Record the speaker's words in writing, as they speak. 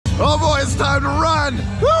Oh boy, it's time to run.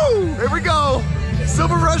 Woo! Here we go.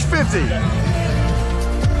 Silver Rush 50.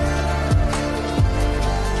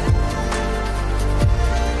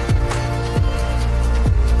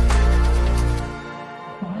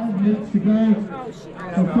 5 minutes to go.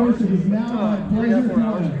 Of course, it is now my pleasure to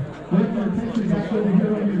lift our attention back over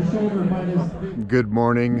here on your shoulder by this. Good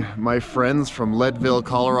morning, my friends from Leadville,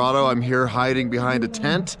 Colorado. I'm here hiding behind a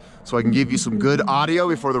tent so I can give you some good audio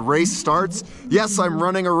before the race starts. Yes, I'm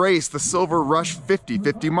running a race, the Silver Rush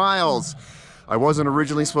 50 miles. I wasn't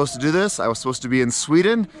originally supposed to do this. I was supposed to be in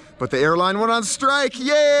Sweden, but the airline went on strike.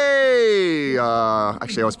 Yay!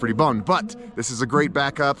 Actually, I was pretty bummed, but this is a great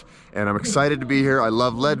backup, and I'm excited to be here. I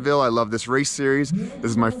love Leadville. I love this race series.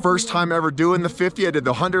 This is my first time ever doing the 50. I did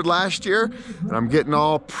the 100 last year, and I'm getting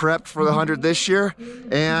all prepped for the 100 this year.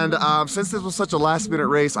 And since this was such a last-minute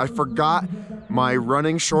race, I forgot my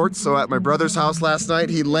running shorts. So at my brother's house last night,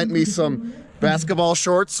 he lent me some basketball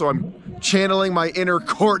shorts, so I'm channeling my inner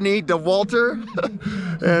Courtney DeWalter,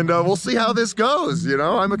 and we'll see how this goes, you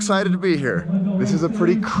know? I'm excited to be here. This is a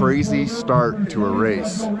pretty crazy start to a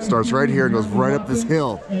race. It starts right here and goes right up this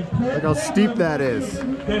hill. Look how steep that is.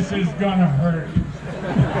 This is gonna hurt.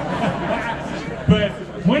 But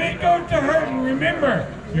when it goes to hurting, remember,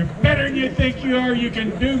 you're better than you think you are. You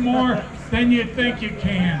can do more than you think you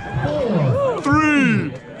can.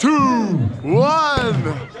 3, 2,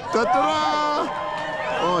 1. Ta-da!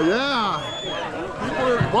 Oh yeah!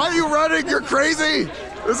 Why are you running? You're crazy!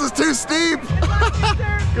 This is too steep!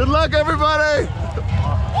 Good luck, everybody!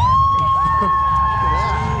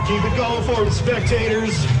 Keep it going for the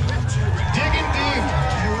spectators. Digging deep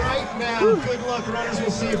right now. Good luck, runners.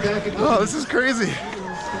 We'll see you back at the... Oh, this is crazy.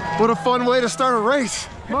 What a fun way to start a race.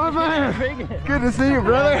 My man! Good to see you,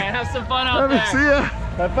 brother. Right, have some fun out there. Happy to see ya.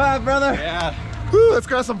 High five, brother. Yeah. Woo, let's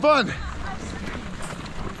go have some fun.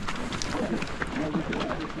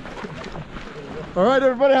 All right,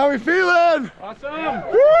 everybody, how we feeling?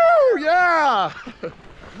 Awesome. Woo, yeah.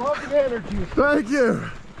 Love the energy. Thank you.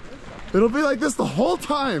 It'll be like this the whole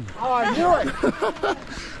time. Oh, I knew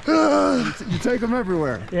it. You take them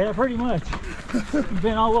everywhere. Yeah, pretty much. He's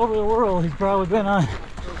been all over the world. He's probably been on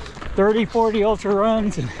 30, 40 ultra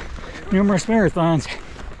runs and numerous marathons.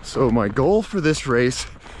 So my goal for this race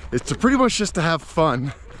is to pretty much just to have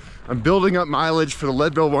fun. I'm building up mileage for the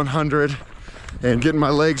Leadville 100 and getting my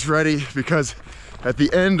legs ready, because at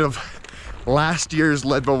the end of last year's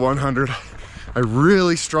Leadville 100, I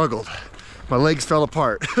really struggled. My legs fell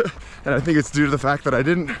apart. And I think it's due to the fact that I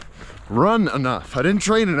didn't run enough. I didn't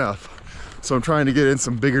train enough. So I'm trying to get in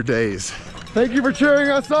some bigger days. Thank you for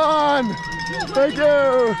cheering us on. Thank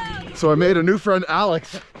you. So I made a new friend,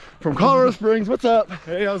 Alex, from Colorado Springs. What's up?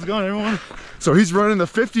 Hey, how's it going, everyone? So he's running the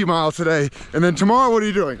 50 mile today. And then tomorrow, what are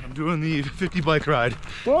you doing? I'm doing the 50 bike ride.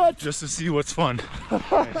 What? Just to see what's fun.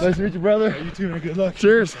 Nice to meet you, brother. You too, man. Good luck.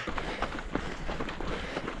 Cheers.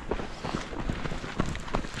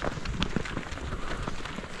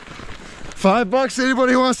 $5,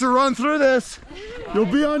 anybody who wants to run through this. You'll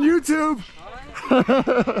be on YouTube.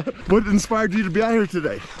 What inspired you to be out here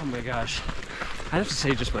today? Oh my gosh. I have to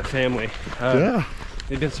say just my family. Yeah.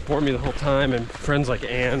 They've been supporting me the whole time, and friends like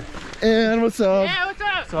Ann. And what's up? Yeah, what's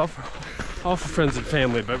up? It's all for friends and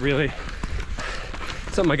family, but really,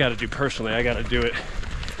 it's something I gotta do personally. I gotta do it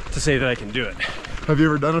to say that I can do it. Have you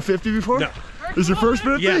ever done a 50 before? No. Is your first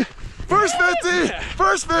 50? Yeah. First 50!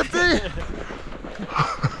 First 50!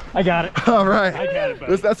 I got it. All right. I got it,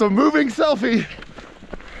 buddy. That's a moving selfie.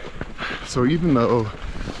 So even though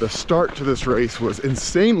the start to this race was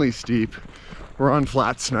insanely steep, we're on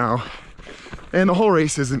flats now. And the whole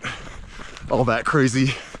race isn't all that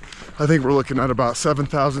crazy. I think we're looking at about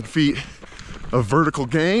 7,000 feet of vertical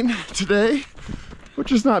gain today,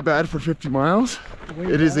 which is not bad for 50 miles.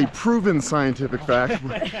 It is a proven scientific fact.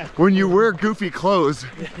 When you wear goofy clothes,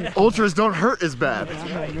 ultras don't hurt as bad.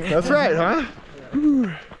 That's right, huh?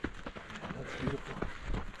 Whew.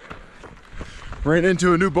 Ran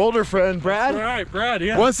into a new Boulder friend, Brad. All right, Brad,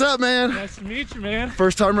 yeah. What's up, man? Nice to meet you, man.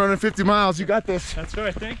 First time running 50 miles, you got this. That's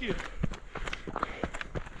right, thank you.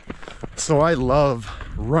 So I love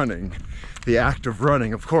running, the act of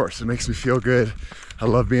running, of course. It makes me feel good. I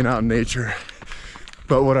love being out in nature.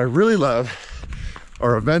 But what I really love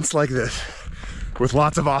are events like this with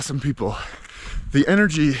lots of awesome people. The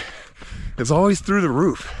energy is always through the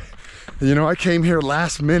roof. And you know, I came here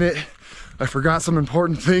last minute. I forgot some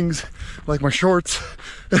important things like my shorts.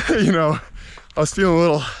 You know, I was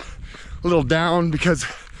feeling a little down because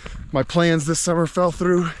my plans this summer fell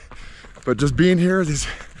through. But just being here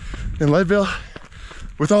in Leadville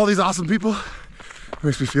with all these awesome people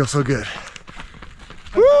makes me feel so good.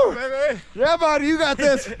 Woo! Baby. Yeah, buddy, you got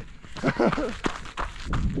this.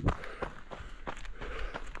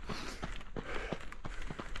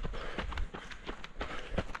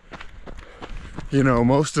 You know,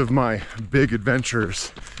 most of my big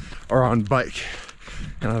adventures are on bike,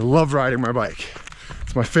 and I love riding my bike.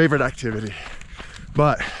 It's my favorite activity.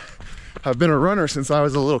 But I've been a runner since I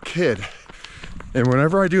was a little kid, and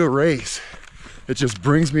whenever I do a race, it just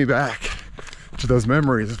brings me back to those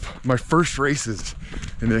memories of my first races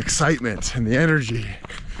and the excitement and the energy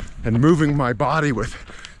and moving my body with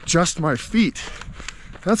just my feet.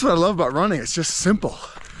 That's what I love about running. It's just simple.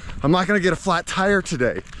 I'm not gonna get a flat tire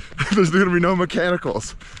today. There's gonna be no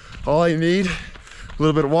mechanicals. All I need, a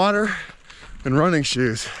little bit of water and running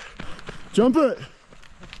shoes. Jump it.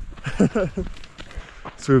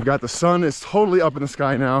 So we've got the sun is totally up in the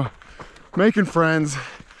sky now, making friends.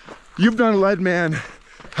 You've done Leadman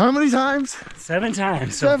how many times? 7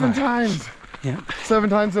 times. Seven times. Yeah. 7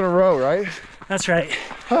 times in a row, right? That's right.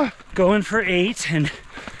 Huh. Going for 8, and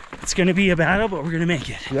it's gonna be a battle, but we're gonna make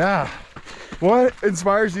it. Yeah. What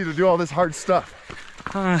inspires you to do all this hard stuff?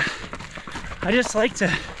 I just like to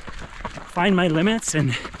find my limits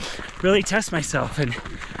and really test myself, and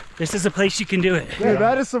this is a place you can do it. Dude,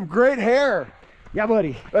 that is some great hair. Yeah,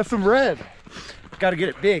 buddy. That's some red. Got to get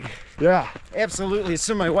it big. Yeah. Absolutely,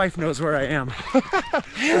 so my wife knows where I am.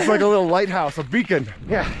 It's like a little lighthouse, a beacon.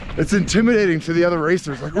 Yeah. It's intimidating to the other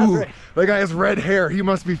racers. Like, ooh, right. that guy has red hair. He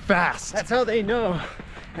must be fast. That's how they know.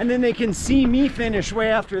 And then they can see me finish way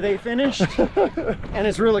after they finished. And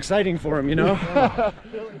it's real exciting for them, you know?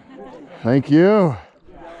 Thank you.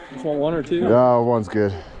 Just want 1 or 2? Yeah, one's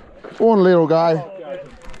good. One little guy.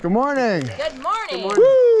 Good morning. Good morning.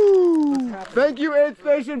 Woo! Thank you, aid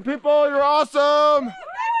station people. You're awesome.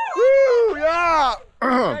 Woo! Yeah.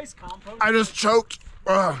 I just choked.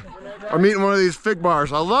 I'm eating one of these fig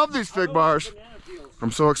bars. I love these fig bars.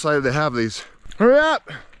 I'm so excited to have these. Hurry up.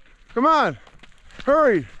 Come on.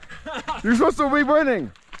 Hurry. You're supposed to be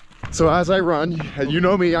winning. So as I run, and you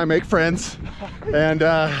know me, I make friends. And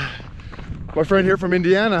my friend here from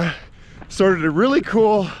Indiana started a really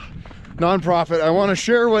cool nonprofit. I want to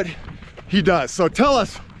share what he does. So tell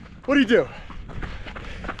us, what do you do?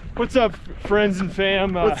 What's up, friends and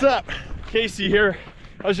fam? What's up? Casey here.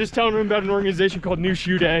 I was just telling him about an organization called New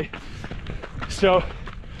Shoe Day. So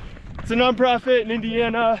it's a nonprofit in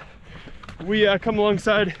Indiana. We come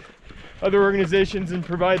alongside other organizations and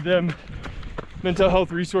provide them mental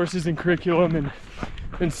health resources and curriculum,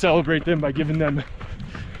 and celebrate them by giving them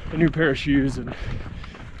a new pair of shoes. And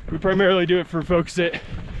we primarily do it for folks that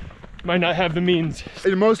might not have the means.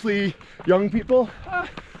 And mostly young people?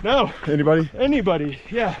 No. Anybody? Anybody,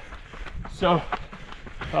 yeah. So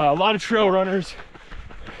a lot of trail runners,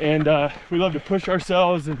 and we love to push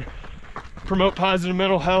ourselves and promote positive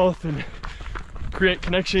mental health and create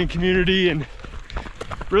connection and community and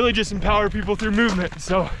really just empower people through movement.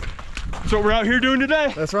 So that's what we're out here doing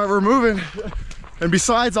today. That's right, we're moving. And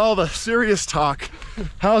besides all the serious talk,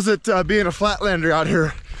 how's it being a flatlander out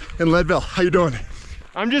here in Leadville? How you doing?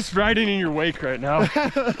 I'm just riding in your wake right now.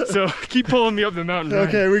 So keep pulling me up the mountain.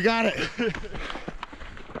 Okay, we got it.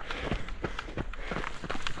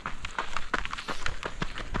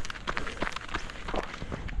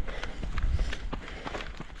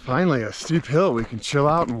 Finally, a steep hill we can chill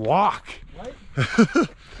out and walk. Right?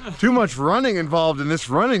 Too much running involved in this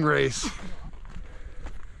running race.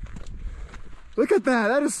 Look at that,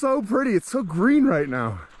 that is so pretty. It's so green right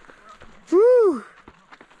now. Woo!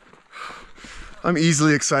 I'm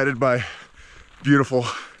easily excited by beautiful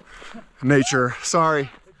nature. Sorry.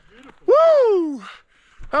 Woo!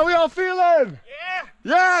 How we all feeling? Yeah!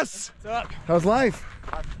 Yes! What's up? How's life?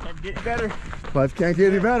 Can't get better. Life can't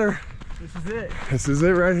get any better. This is it. This is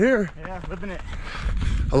it right here. Yeah, living it.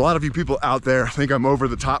 A lot of you people out there think I'm over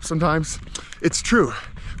the top sometimes. It's true,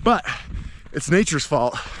 but it's nature's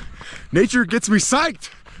fault. Nature gets me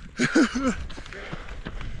psyched.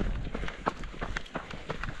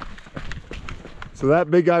 So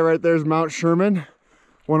that big guy right there is Mount Sherman,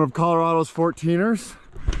 one of Colorado's 14ers.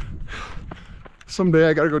 Someday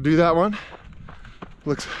I gotta go do that one.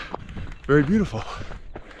 Looks very beautiful.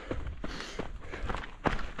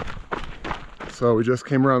 So we just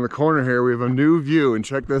came around the corner here. We have a new view, and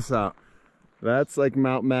check this out. That's like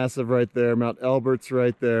Mount Massive right there. Mount Elbert's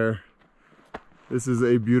right there. This is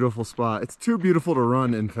a beautiful spot. It's too beautiful to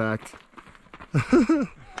run, in fact. Yeah,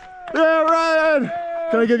 Ryan!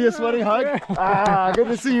 Can I give you a sweaty hug? Ah, good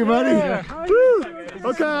to see you, buddy. Woo.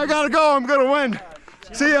 Okay, I gotta go. I'm gonna win.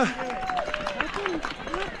 See ya.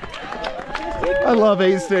 I love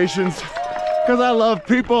aid stations because I love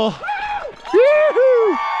people.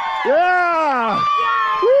 Woo-hoo. Yeah!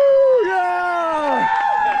 Woo! Yeah!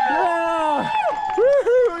 Yeah!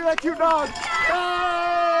 Woo-hoo! Look at that cute dog.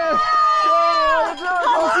 Hey! Yeah!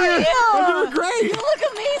 I'll see you. great. You look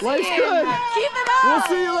amazing. Life's good. Keep it up. We'll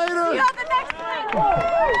see you later. See you on the next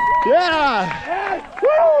one. Yeah.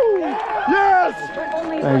 Woo. Yes.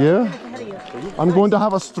 Thank you. I'm going to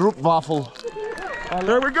have a stroopwafel.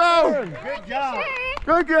 There we go. Good job.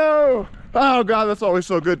 Good go. Oh God, that's always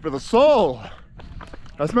so good for the soul.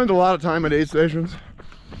 I spend a lot of time at aid stations,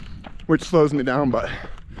 which slows me down, but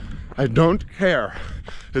I don't care.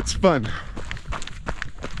 It's fun.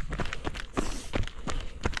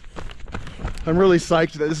 I'm really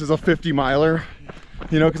psyched that this is a 50 miler,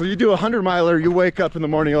 you know, because when you do a 100 miler, you wake up in the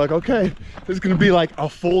morning, you're like, okay, this is gonna be like a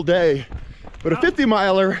full day. But a 50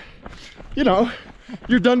 miler, you know,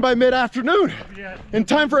 you're done by mid-afternoon in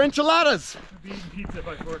time for enchiladas. Be eating pizza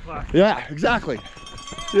by 4 o'clock. Yeah, exactly.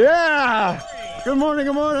 Yeah. Good morning,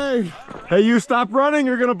 good morning. Hey, you stop running,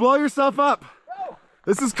 you're gonna blow yourself up.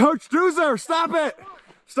 This is Coach Duzer, stop it.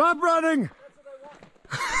 Stop running.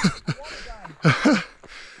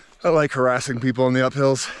 I like harassing people in the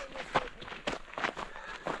uphills.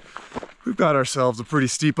 We've got ourselves a pretty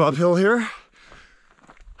steep uphill here.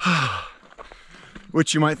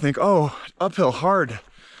 Which you might think, oh, uphill hard.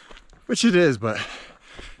 Which it is, but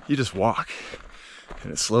you just walk.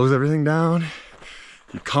 And it slows everything down.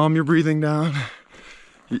 You calm your breathing down.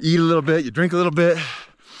 You eat a little bit, you drink a little bit,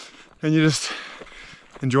 and you just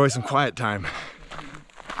enjoy some quiet time.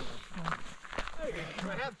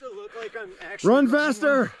 I have to look like I'm actually Run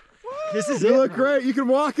faster! This is You look great. You can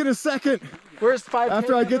walk in a second. Where's 5K?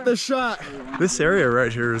 After I get this shot. This area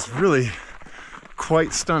right here is really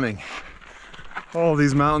quite stunning. All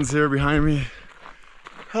these mountains here behind me.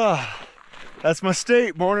 Ah, that's my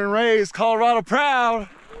state, born and raised, Colorado proud.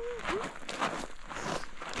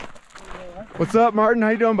 What's up, Martin? How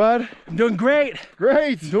you doing, bud? I'm doing great.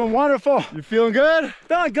 Great. Doing wonderful. You feeling good?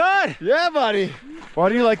 Feeling good. Yeah, buddy. Why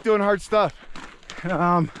do you like doing hard stuff?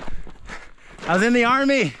 I was in the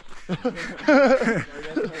Army.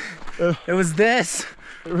 It was this.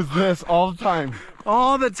 It was this all the time.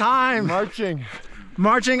 All the time. Marching.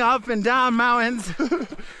 Marching up and down mountains.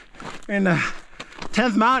 And the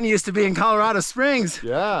 10th mountain used to be in Colorado Springs.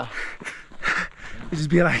 Yeah. You'd just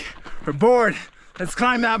be like, we're bored. Let's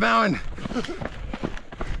climb that mountain.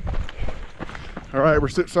 All right, we're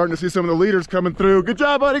starting to see some of the leaders coming through. Good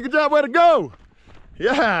job, buddy. Good job. Way to go.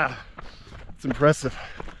 Yeah. It's impressive.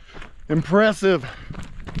 Impressive.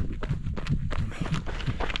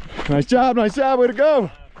 Nice job. Nice job. Way to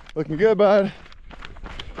go. Looking good, bud.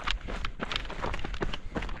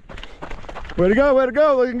 Way to go. Way to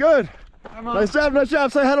go. Looking good. Hi, Mom. Nice job. Nice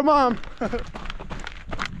job. Say hi to Mom. Hey,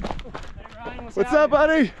 Ryan, What's up,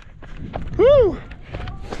 buddy? Woo!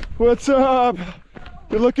 What's up?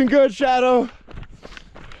 You're looking good, Shadow.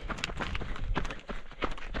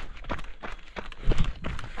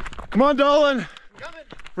 Come on, Dolan.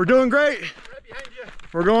 We're doing great. right behind you.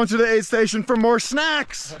 We're going to the aid station for more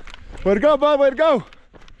snacks. Way to go, bud. Way to go.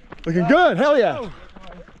 Looking good. Hell yeah.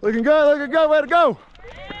 Looking good. Looking good. Way to go.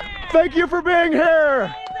 Thank you for being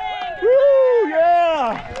here. Woo!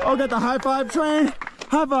 Yeah. Oh, got the high five train.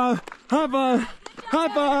 High five. High five.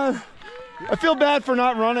 High five. I feel bad for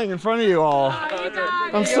not running in front of you all.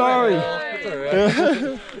 I'm sorry.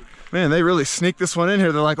 Man, they really sneak this one in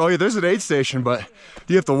here. They're like, oh yeah, there's an aid station, but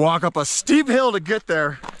you have to walk up a steep hill to get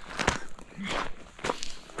there.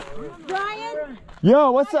 Brian,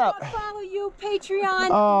 Yo, what's up? I follow you, Patreon.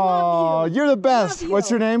 Oh, Love you. you're the best. Love you. What's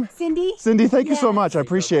your name? Cindy. Cindy, thank you so Yes. much. I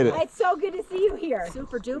appreciate it. It's so good to see you here.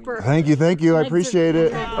 Super duper. Thank you, thank you. I appreciate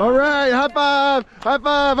it. All right, high five, high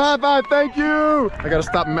five, high five. Thank you. I gotta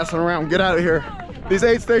stop messing around. Get out of here. These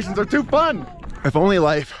aid stations are too fun. If only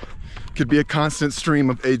life could be a constant stream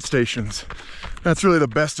of aid stations. That's really the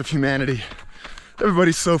best of humanity.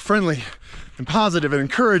 Everybody's so friendly and positive and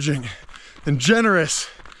encouraging and generous.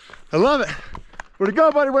 I love it. Way to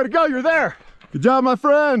go, buddy. Way to go. You're there. Good job, my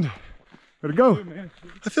friend. Way to go.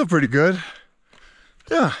 I feel pretty good.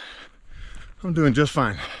 Yeah, I'm doing just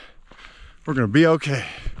fine. We're gonna be okay.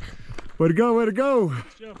 Way to go, way to go. Way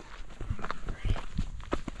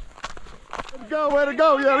to go, way to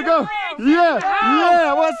go, way to go. Yeah,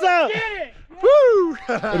 yeah, what's up? Woo!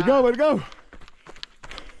 Way to go, way to go.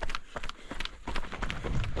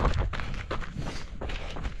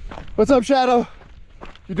 What's up, Shadow?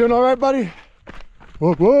 You doing all right, buddy?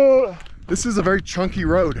 Whoa, whoa. This is a very chunky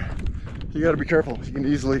road. You gotta be careful. You can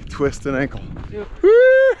easily twist an ankle.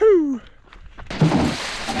 Woo-hoo!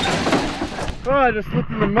 Oh, I just slipped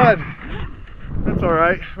in the mud. That's all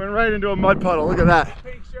right. Went right into a mud puddle. Look at that.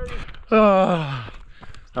 Oh,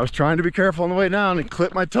 I was trying to be careful on the way down and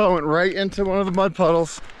clipped my toe. Went right into one of the mud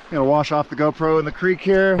puddles. I'm gonna wash off the GoPro in the creek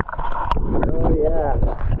here. Oh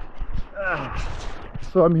yeah.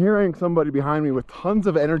 So I'm hearing somebody behind me with tons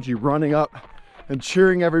of energy running up and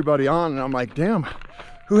cheering everybody on. And I'm like, damn,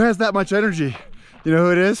 who has that much energy? You know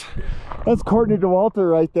who it is? That's Courtney DeWalter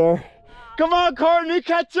right there. Come on, Courtney,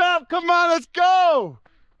 catch up. Come on, let's go.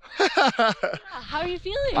 How are you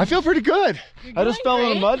feeling? I feel pretty good. I just fell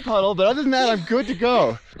in a mud puddle, but other than that, I'm good to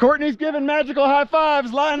go. Courtney's giving magical high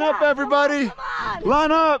fives. Line up, everybody. Come on.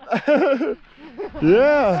 Line up.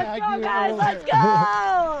 Yeah. Let's go, guys. Let's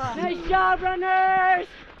go. Nice job, runners!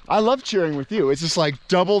 I love cheering with you. It's just like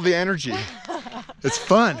double the energy. It's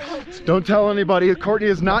fun. Don't tell anybody. Courtney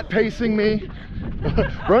is not pacing me.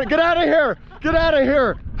 Run, get out of here. Get out of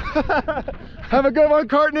here. Have a good one,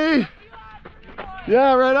 Courtney.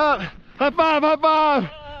 Yeah, right up. High five, high five.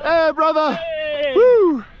 Hey, brother. Hey.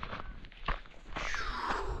 Woo.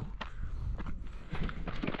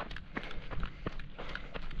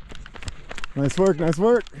 Nice work, nice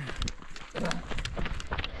work.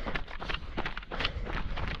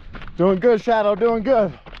 Doing good, Shadow, doing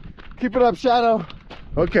good. Keep it up, Shadow.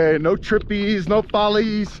 Okay, no trippies, no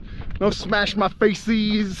follies, no smash my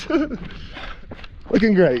faces.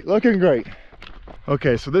 Looking great, looking great.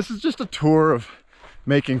 Okay, so this is just a tour of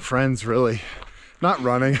making friends, really. Not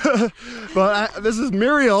running, but this is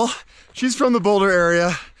Muriel. She's from the Boulder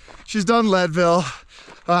area. She's done Leadville.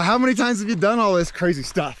 How many times have you done all this crazy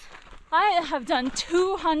stuff? I have done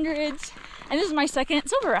 200s, and this is my second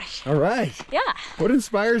Silver Rush. All right. Yeah. What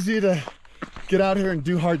inspires you to get out here and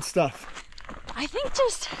do hard stuff? I think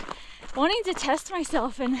just wanting to test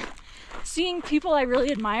myself and seeing people I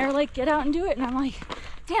really admire like get out and do it, and I'm like,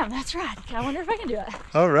 damn, that's rad. I wonder if I can do it.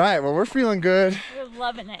 All right, well, we're feeling good. We're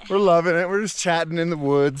loving it. We're loving it. We're just chatting in the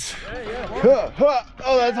woods. Oh,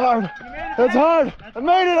 that's hard. That's hard. I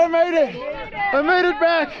made it. I made it. I made it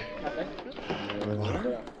back.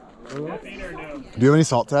 Do you have any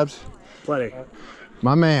salt tabs? Plenty.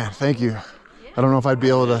 My man, thank you. I don't know if I'd be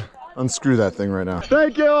able to unscrew that thing right now.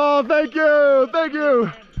 Thank you all. Thank you. Thank you.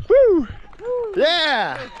 Woo.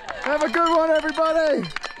 Yeah. Have a good one, everybody.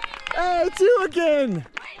 Hey, it's you again.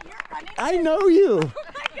 I know you.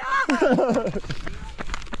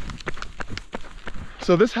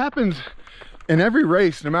 So this happens in every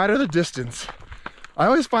race, no matter the distance. I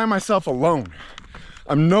always find myself alone.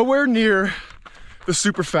 I'm nowhere near the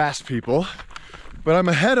super fast people, but I'm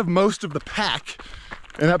ahead of most of the pack,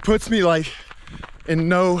 and that puts me like in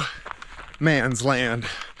no man's land.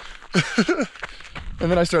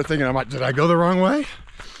 And then I start thinking, I'm like, did I go the wrong way?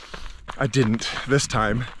 I didn't this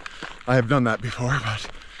time. I have done that before, but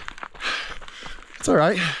it's all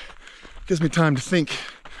right. It gives me time to think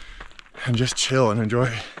and just chill and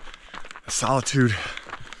enjoy the solitude.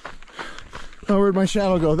 Oh, where'd my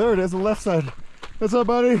shadow go? There it is, the left side. What's up,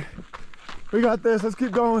 buddy? We got this. Let's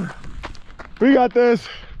keep going. We got this.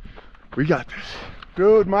 We got this.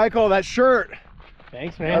 Dude, Michael, that shirt.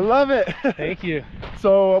 Thanks, man. I love it. Thank you.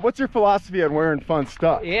 So what's your philosophy on wearing fun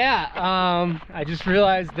stuff? Yeah, I just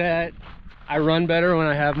realized that I run better when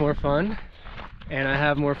I have more fun, and I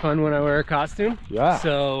have more fun when I wear a costume. Yeah.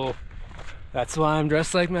 So that's why I'm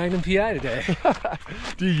dressed like Magnum PI today.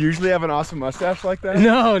 Do you usually have an awesome mustache like that?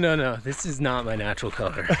 No, no, no. This is not my natural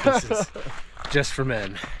color. This is just for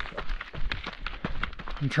men.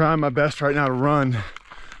 I'm trying my best right now to run,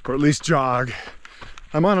 or at least jog.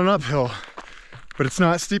 I'm on an uphill, but it's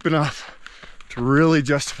not steep enough to really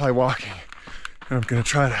justify walking. And I'm gonna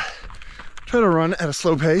try to run at a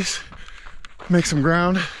slow pace, make some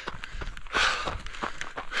ground.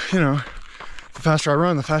 You know, the faster I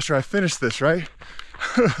run, the faster I finish this, right?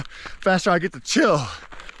 Faster I get to chill.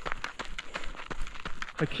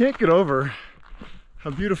 I can't get over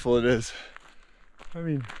how beautiful it is. I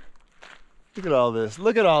mean, look at all this.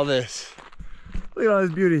 Look at all this. Look at all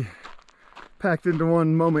this beauty packed into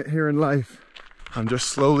one moment here in life. I'm just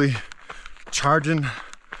slowly charging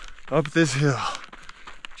up this hill,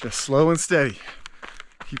 just slow and steady,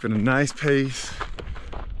 keeping a nice pace.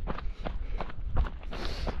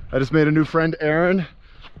 I just made a new friend, Aaron.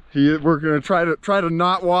 We're gonna try to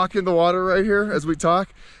not walk in the water right here as we talk.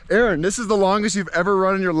 Aaron, this is the longest you've ever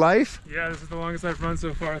run in your life? Yeah, this is the longest I've run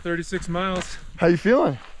so far, 36 miles. How you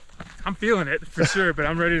feeling? I'm feeling it for sure, but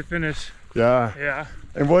I'm ready to finish. Yeah. Yeah.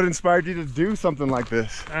 And what inspired you to do something like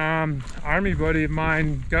this? Army buddy of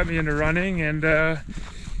mine got me into running, and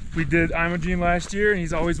we did Imogene last year, and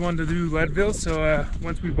he's always wanted to do Leadville. So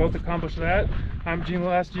once we both accomplished that, Imogene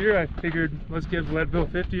last year, I figured let's give Leadville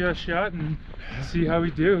 50 a shot and see how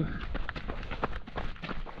we do.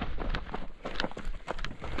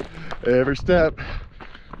 Every step,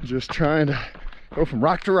 just trying to go from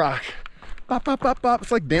rock to rock. Bop, bop, bop, bop.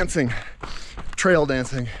 It's like dancing, trail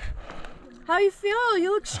dancing. How you feel?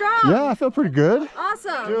 You look strong. Yeah, I feel pretty good.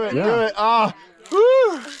 Awesome. Do it, do it. Ah,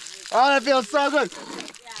 woo! Oh, that feels so good.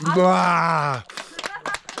 Wow.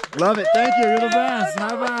 Love it. Thank you. You're the best.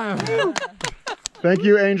 High five. Thank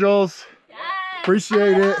you, angels.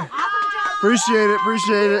 Appreciate it. Appreciate it.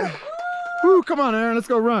 Appreciate it. Woo, come on, Aaron. Let's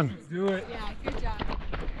go run. Let's do it. Yeah, good job.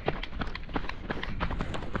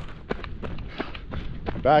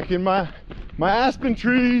 Back in my aspen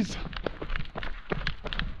trees.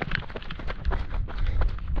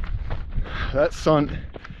 That sun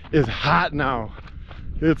is hot now.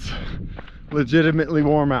 It's legitimately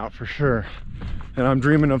warm out for sure. And I'm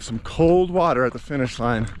dreaming of some cold water at the finish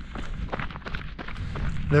line.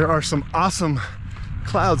 There are some awesome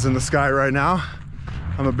clouds in the sky right now.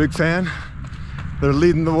 I'm a big fan. They're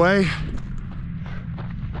leading the way.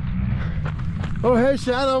 Oh, hey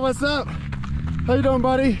Shadow, what's up? How you doing,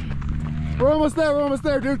 buddy? We're almost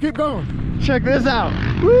there, dude. Keep going. Check this out.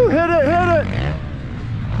 Woo, hit it, hit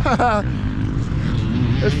it.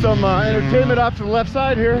 There's some entertainment off to the left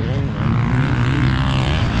side here.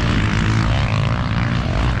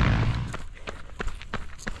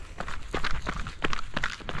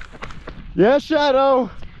 Yeah, Shadow.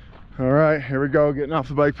 All right, here we go, getting off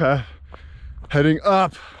the bike path, heading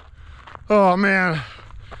up. Oh man,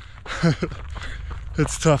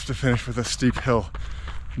 it's tough to finish with a steep hill,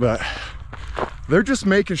 but they're just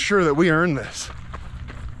making sure that we earn this.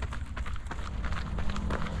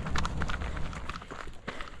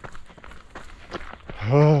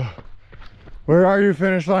 Oh, where are you,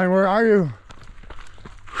 finish line? Where are you?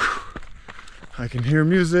 I can hear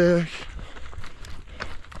music.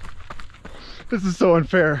 This is so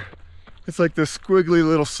unfair. It's like this squiggly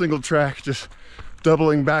little single track just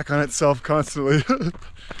doubling back on itself constantly.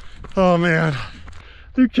 Oh man,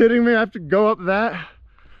 are you kidding me? I have to go up that?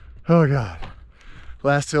 Oh God.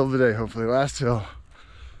 Last hill of the day, hopefully, last hill.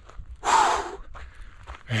 Whew.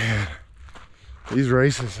 Man, these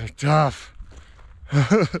races are tough.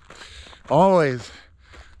 Always.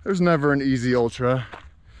 There's never an easy ultra.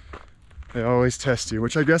 They always test you,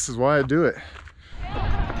 which I guess is why I do it.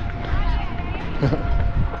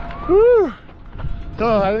 Woo!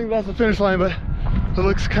 Oh, I think that's the finish line, but it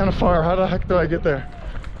looks kind of far. How the heck do I get there?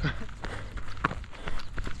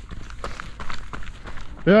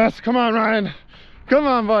 Yes, come on, Ryan. Come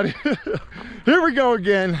on, buddy. Here we go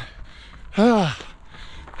again. I've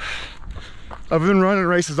been running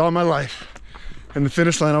races all my life, and the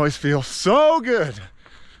finish line always feels so good.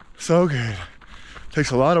 So good. Takes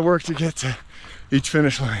a lot of work to get to each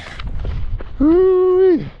finish line.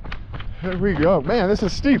 Woo-wee. Here we go. Man, this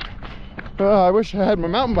is steep. I wish I had my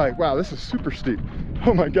mountain bike. Wow, this is super steep.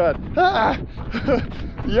 Oh my God. Ah!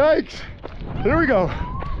 Yikes. Here we go.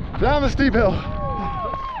 Down the steep hill.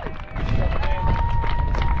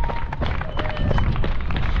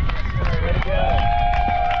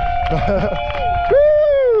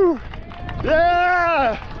 Woo!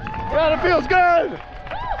 Yeah! God, it feels good.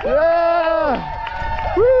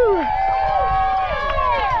 Yeah! Woo!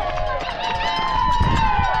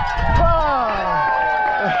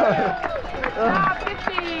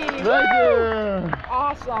 Thank you.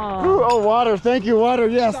 Awesome. Ooh, oh, water. Thank you, water.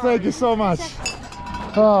 Yes, thank you so much.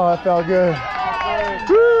 Oh, that felt good.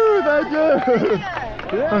 Woo, thank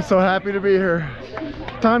you. I'm so happy to be here.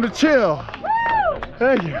 Time to chill.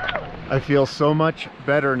 Thank you. I feel so much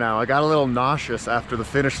better now. I got a little nauseous after the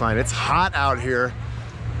finish line. It's hot out here,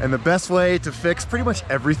 and the best way to fix pretty much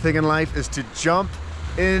everything in life is to jump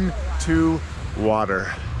into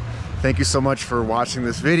water. Thank you so much for watching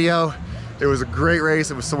this video. It was a great race.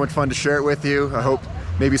 It was so much fun to share it with you. I hope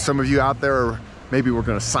maybe some of you out there, or maybe we're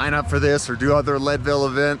gonna sign up for this or do other Leadville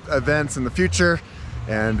events in the future.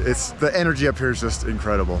 And the energy up here is just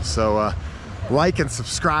incredible. So like and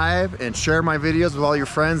subscribe and share my videos with all your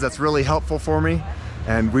friends. That's really helpful for me.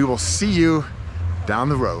 And we will see you down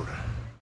the road.